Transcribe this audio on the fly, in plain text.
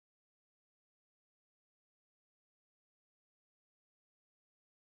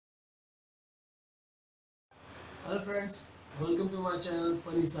friends, welcome to my channel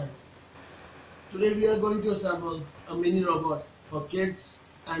Funny Science. Today we are going to assemble a mini robot for kids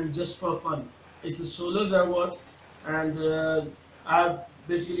and just for fun. It's a solar robot and I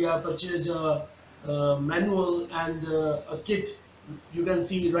purchased a manual and a kit. You can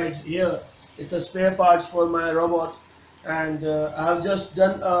see right here. It's a spare parts for my robot and I have just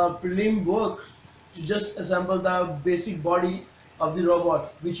done a prelim work to just assemble the basic body of the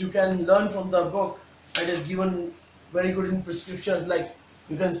robot, which you can learn from the book and is given very good in prescriptions. Like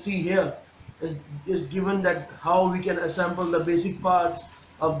you can see here is given that how we can assemble the basic parts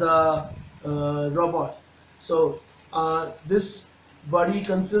of the robot. So this body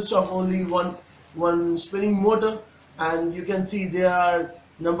consists of only one spinning motor, and you can see there are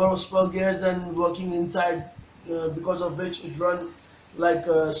number of spur gears and working inside, because of which it run like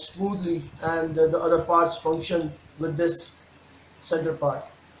smoothly, and the other parts function with this center part.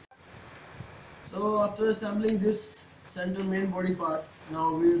 So after assembling this center main body part,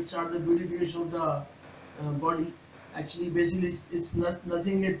 now we will start the beautification of the body. Actually, basically, it's not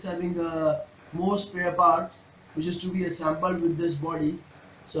nothing. It's having more spare parts which is to be assembled with this body.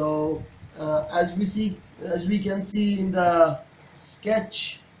 So as we can see in the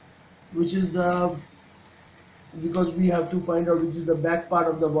sketch, which is the because we have to find out which is the back part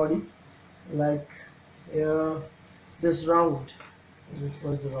of the body, like this round. Which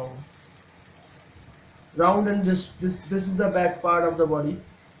was the round, and this is the back part of the body.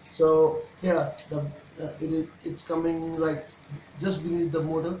 So here it's coming like just beneath the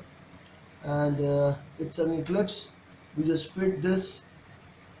motor, and it's an eclipse. We just fit this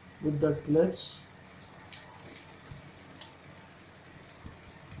with the clips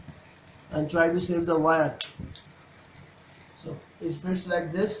and try to save the wire. So it fits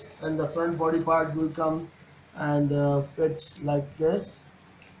like this, and the front body part will come and fits like this.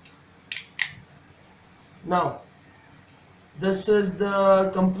 Now this is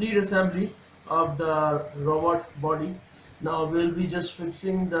the complete assembly of the robot body. Now we'll be just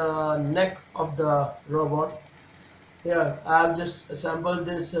fixing the neck of the robot. Here I have just assembled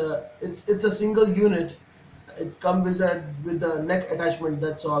this. It's a single unit. It comes with the neck attachment,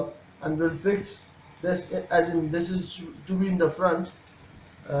 that's all, and we'll fix this as in this is to be in the front,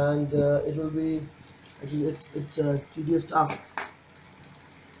 and it will be actually it's a tedious task.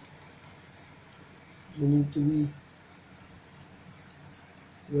 You need to be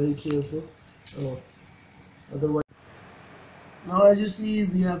very careful. Otherwise, now as you see,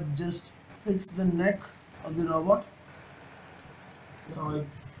 we have just fixed the neck of the robot. Now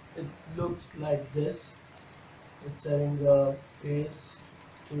it looks like this. It's having a face,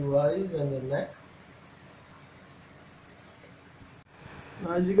 two eyes, and a neck.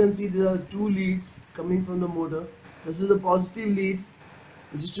 Now as you can see, there are two leads coming from the motor. This is the positive lead,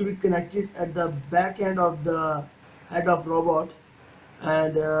 which is to be connected at the back end of the head of robot,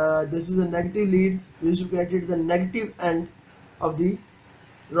 and this is a negative lead, which is to be connected to the negative end of the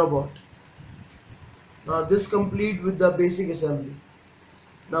robot. Now this complete with the basic assembly.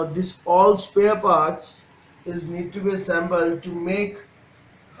 Now this all spare parts is need to be assembled to make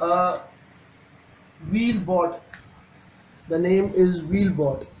a wheel bot. The name is wheel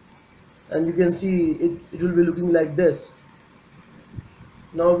bot, and you can see it will be looking like this.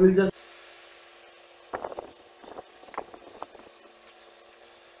 Now we'll just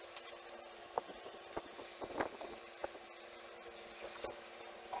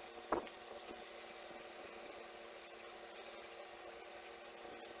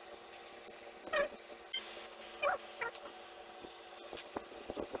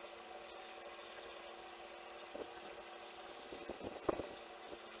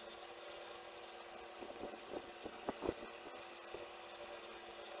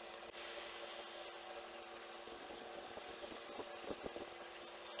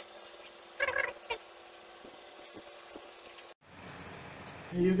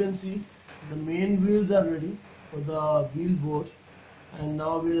here you can see the main wheels are ready for the wheel board, and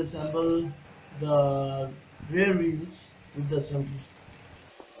now we'll assemble the rear wheels with the assembly.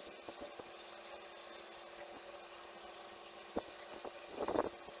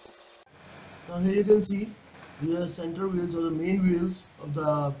 Now here you can see these are center wheels or the main wheels of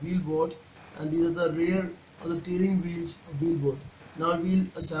the wheel board, and these are the rear or the tailing wheels of wheel board. Now we'll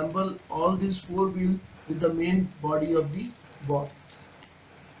assemble all these four wheels with the main body of the board.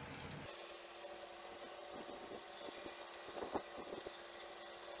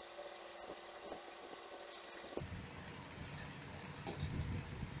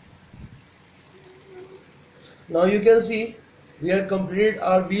 Now you can see we have completed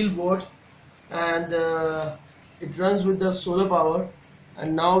our wheel board, and it runs with the solar power,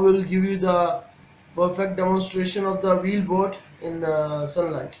 and now we'll give you the Perfect demonstration of the wheel boat in the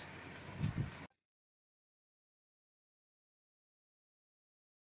sunlight.